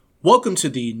Welcome to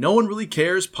the No One Really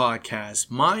Cares podcast.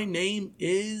 My name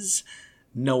is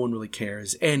No One Really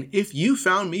Cares, and if you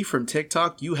found me from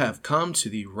TikTok, you have come to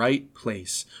the right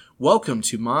place. Welcome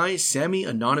to my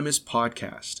semi-anonymous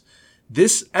podcast.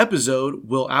 This episode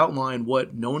will outline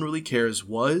what No One Really Cares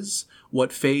was,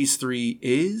 what Phase 3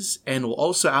 is, and will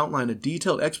also outline a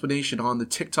detailed explanation on the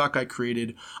TikTok I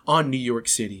created on New York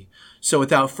City. So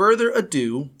without further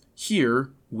ado, here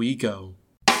we go.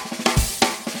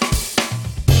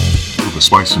 The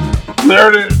spice in there. There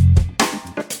it is.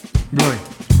 Really?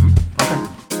 Okay.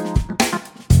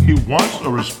 He wants a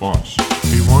response.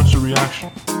 He wants a reaction.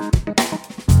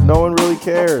 No one really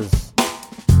cares.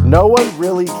 No one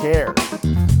really cares.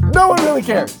 No one really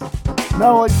cares.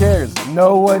 No one cares.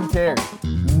 No one cares.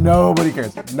 Nobody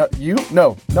cares. No, you?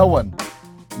 No. No one.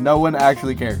 No one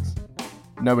actually cares.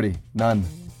 Nobody. None.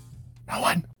 No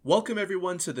one. Welcome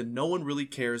everyone to the No One Really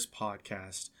Cares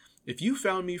podcast. If you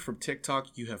found me from TikTok,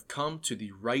 you have come to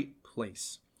the right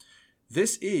place.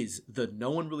 This is the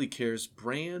No One Really Cares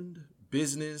brand,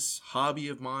 business, hobby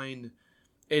of mine.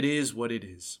 It is what it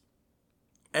is.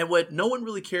 And what No One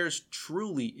Really Cares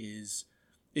truly is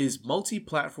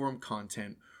multi-platform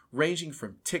content ranging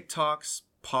from TikToks,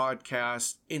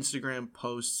 podcasts, Instagram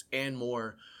posts, and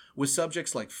more, with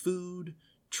subjects like food,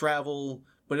 travel,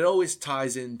 but it always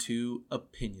ties into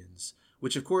opinions,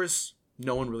 which of course,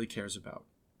 no one really cares about.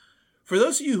 For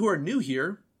those of you who are new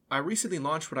here, I recently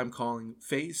launched what I'm calling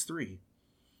Phase 3.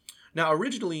 Now,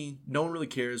 originally, No One Really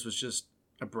Cares was just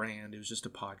a brand. It was just a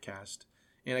podcast.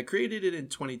 And I created it in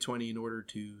 2020 in order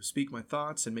to speak my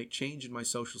thoughts and make change in my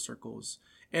social circles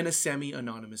in a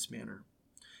semi-anonymous manner.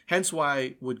 Hence why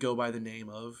I would go by the name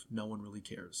of No One Really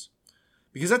Cares.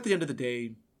 Because at the end of the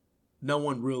day, no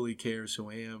one really cares who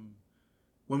I am.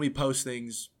 When we post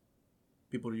things,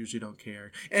 people usually don't care.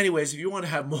 Anyways, if you want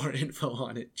to have more info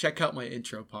on it, check out my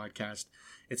intro podcast.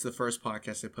 It's the first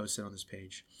podcast I posted on this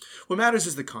page. What matters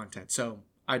is the content, so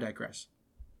I digress.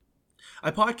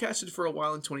 I podcasted for a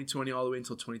while in 2020 all the way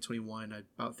until 2021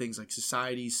 about things like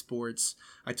society, sports.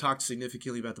 I talked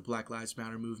significantly about the Black Lives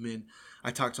Matter movement.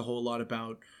 I talked a whole lot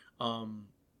about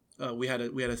we had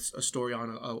a story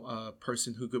on a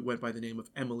person who went by the name of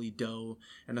Emily Doe,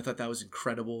 and I thought that was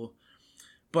incredible.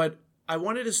 But I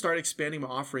wanted to start expanding my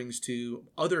offerings to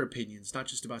other opinions, not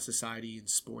just about society and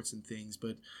sports and things,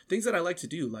 but things that I like to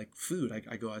do, like food.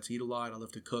 I go out to eat a lot. I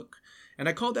love to cook. And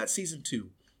I called that Season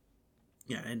 2.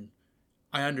 Yeah, and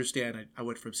I understand I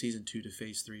went from Season 2 to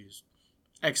Phase 3.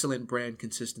 Excellent brand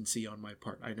consistency on my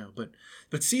part, I know.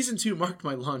 But Season 2 marked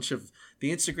my launch of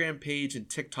the Instagram page and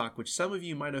TikTok, which some of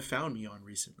you might have found me on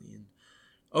recently. And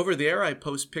over there, I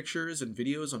post pictures and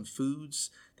videos on foods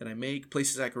that I make,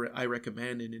 places I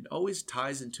recommend, and it always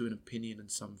ties into an opinion in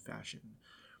some fashion.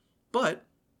 But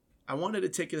I wanted to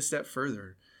take it a step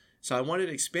further. So I wanted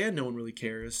to expand No One Really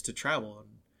Cares to travel.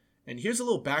 And here's a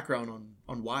little background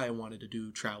on why I wanted to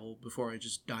do travel before I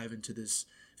just dive into this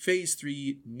Phase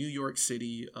 3 New York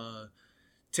City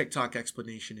TikTok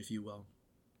explanation, if you will.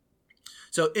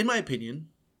 So in my opinion,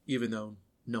 even though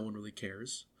no one really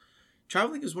cares,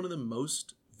 traveling is one of the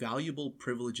most valuable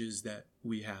privileges that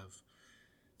we have.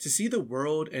 To see the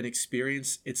world and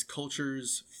experience its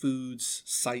cultures, foods,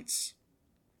 sights,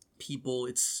 people,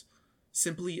 it's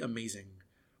simply amazing.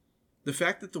 The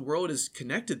fact that the world is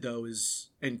connected, though,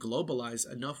 and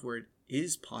globalized enough where it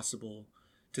is possible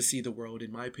to see the world,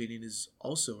 in my opinion, is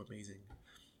also amazing.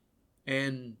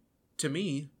 And to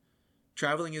me,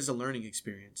 traveling is a learning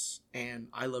experience, and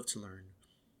I love to learn.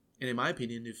 And in my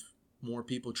opinion, if more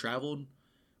people traveled,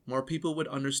 more people would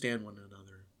understand one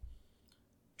another.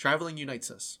 Traveling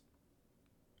unites us.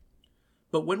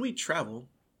 But when we travel,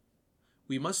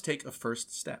 we must take a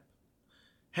first step.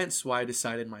 Hence why I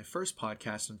decided my first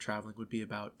podcast on traveling would be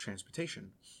about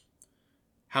transportation.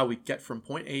 How we get from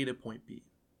point A to point B.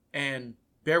 And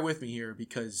bear with me here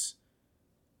because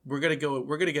we're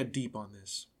gonna get deep on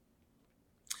this.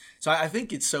 So I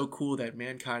think it's so cool that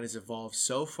mankind has evolved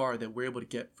so far that we're able to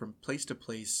get from place to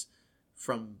place,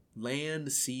 from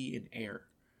land, sea, and air.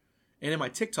 And in my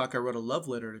TikTok, I wrote a love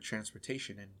letter to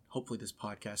transportation, and hopefully this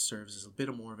podcast serves as a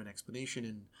bit more of an explanation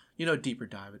and, a deeper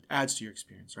dive. It adds to your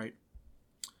experience, right?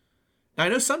 Now, I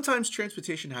know sometimes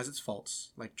transportation has its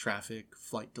faults, like traffic,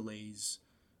 flight delays,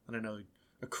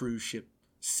 a cruise ship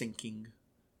sinking.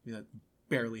 That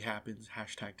barely happens,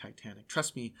 #Titanic.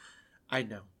 Trust me, I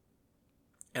know.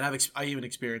 And I even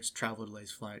experienced travel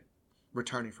delays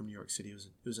returning from New York City. It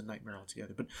was a nightmare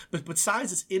altogether. But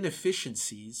besides its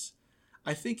inefficiencies,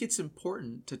 I think it's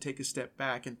important to take a step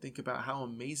back and think about how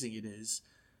amazing it is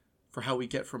for how we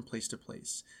get from place to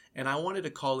place. And I wanted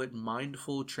to call it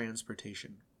mindful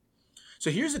transportation. So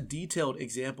here's a detailed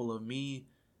example of me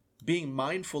being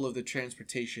mindful of the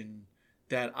transportation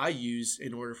that I use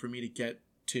in order for me to get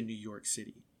to New York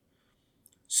City.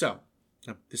 So,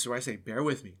 now this is where I say, bear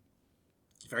with me.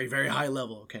 Very, very high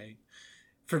level, okay?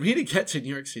 For me to get to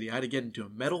New York City, I had to get into a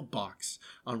metal box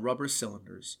on rubber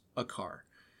cylinders, a car,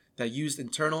 that used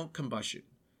internal combustion,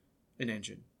 an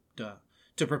engine,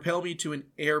 to propel me to an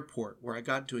airport where I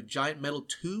got into a giant metal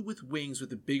tube with wings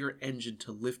with a bigger engine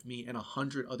to lift me and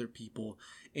 100 other people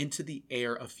into the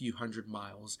air a few hundred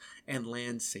miles and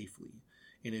land safely.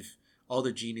 And if all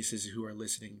the geniuses who are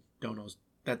listening don't know,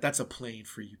 that's a plane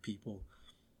for you people.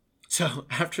 So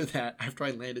after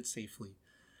I landed safely,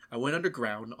 I went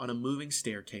underground on a moving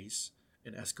staircase,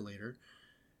 an escalator.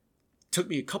 It took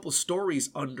me a couple stories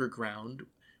underground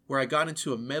where I got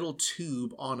into a metal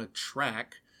tube on a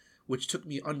track, which took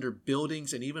me under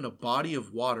buildings and even a body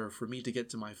of water for me to get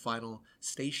to my final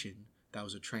station. That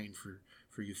was a train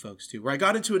for you folks too. Where I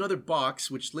got into another box,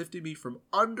 which lifted me from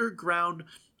underground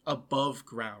above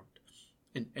ground,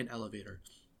 an elevator.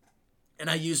 And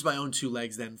I used my own 2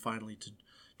 legs then finally to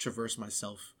traverse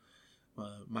myself,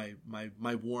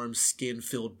 my warm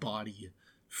skin-filled body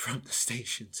from the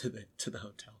station to the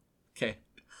hotel. Okay.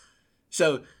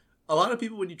 So a lot of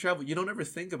people, when you travel, you don't ever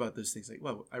think about those things. Like,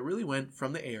 well, I really went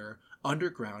from the air,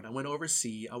 underground. I went over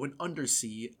sea. I went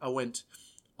undersea. I went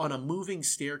on a moving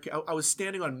staircase. I was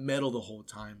standing on metal the whole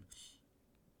time.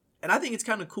 And I think it's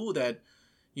kind of cool that,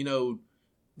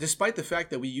 despite the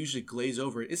fact that we usually glaze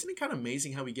over it, isn't it kind of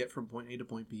amazing how we get from point A to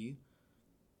point B?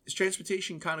 Is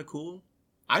transportation kind of cool?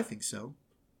 I think so.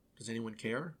 Does anyone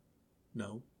care?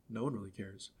 No one really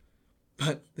cares.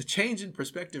 But the change in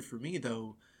perspective for me,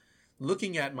 though,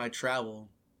 looking at my travel,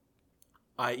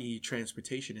 i.e.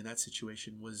 transportation in that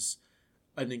situation, was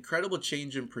an incredible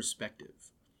change in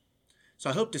perspective. So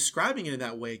I hope describing it in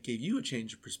that way gave you a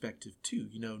change of perspective too,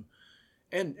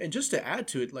 And just to add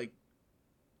to it, like,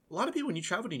 a lot of people, when you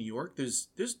travel to New York, there's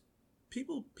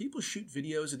people shoot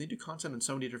videos and they do content on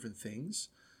so many different things.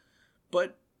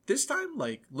 But this time,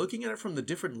 like, looking at it from the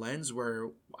different lens where,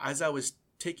 as I was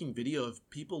taking video of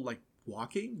people, like,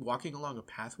 walking along a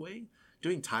pathway,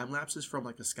 doing time lapses from,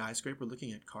 like, a skyscraper,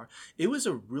 looking at car, it was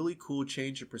a really cool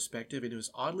change of perspective, and it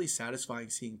was oddly satisfying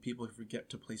seeing people get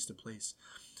to place.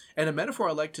 And a metaphor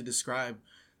I like to describe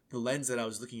the lens that I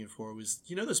was looking for was,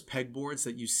 those pegboards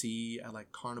that you see at,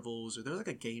 like, carnivals, or there's, like,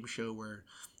 a game show where,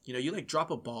 you, like,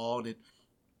 drop a ball and it,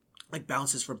 like,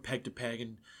 bounces from peg to peg,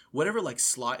 and whatever, like,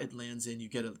 slot it lands in, you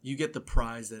get the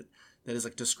prize that is,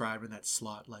 like, described in that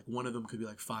slot. Like, one of them could be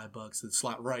like $5. The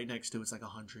slot right next to it's like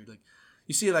 100. Like,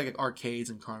 you see it, like, at arcades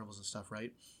and carnivals and stuff,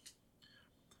 right?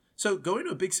 So going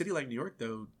to a big city like New York,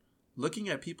 though, looking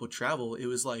at people travel, it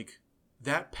was like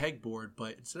that pegboard,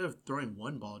 but instead of throwing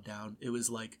one ball down, it was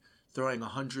like throwing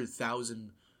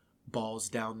 100,000 balls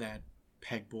down that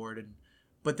pegboard.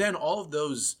 But then all of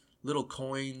those little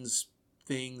coins,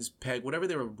 things, peg, whatever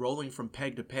they were rolling from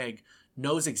peg to peg,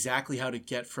 knows exactly how to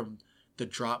get from the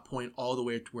drop point all the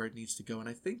way to where it needs to go. And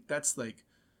I think that's, like,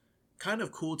 kind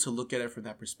of cool to look at it from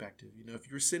that perspective. If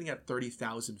you're sitting at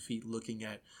 30,000 feet looking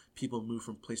at people move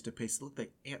from place to place, they look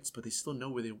like ants, but they still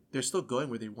know they're still going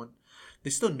where they want. They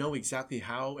still know exactly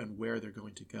how and where they're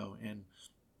going to go. And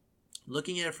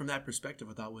looking at it from that perspective,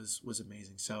 I thought was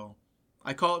amazing. So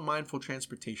I call it mindful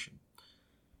transportation.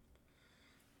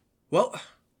 Well,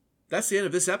 that's the end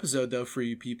of this episode, though, for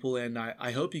you people, and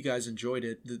I hope you guys enjoyed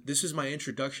it. This is my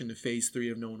introduction to Phase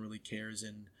 3 of No One Really Cares,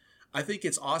 and I think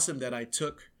it's awesome that I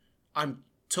took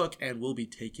and will be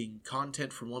taking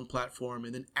content from one platform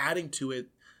and then adding to it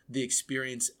the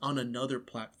experience on another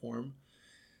platform.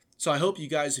 So I hope you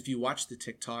guys, if you watched the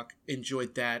TikTok,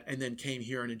 enjoyed that and then came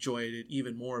here and enjoyed it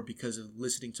even more because of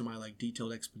listening to my, like,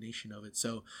 detailed explanation of it.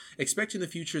 So expect in the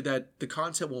future that the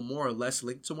content will more or less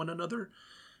link to one another.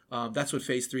 That's what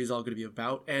Phase 3 is all going to be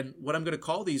about. And what I'm going to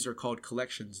call these are called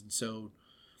collections. And so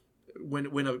when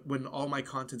all my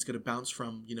content's going to bounce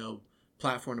from,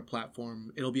 platform to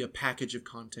platform, it'll be a package of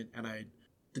content. And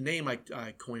the name I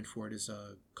coined for it is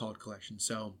called collection.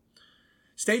 So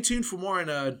stay tuned for more. And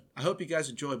I hope you guys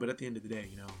enjoy. But at the end of the day,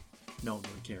 no one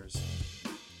really cares.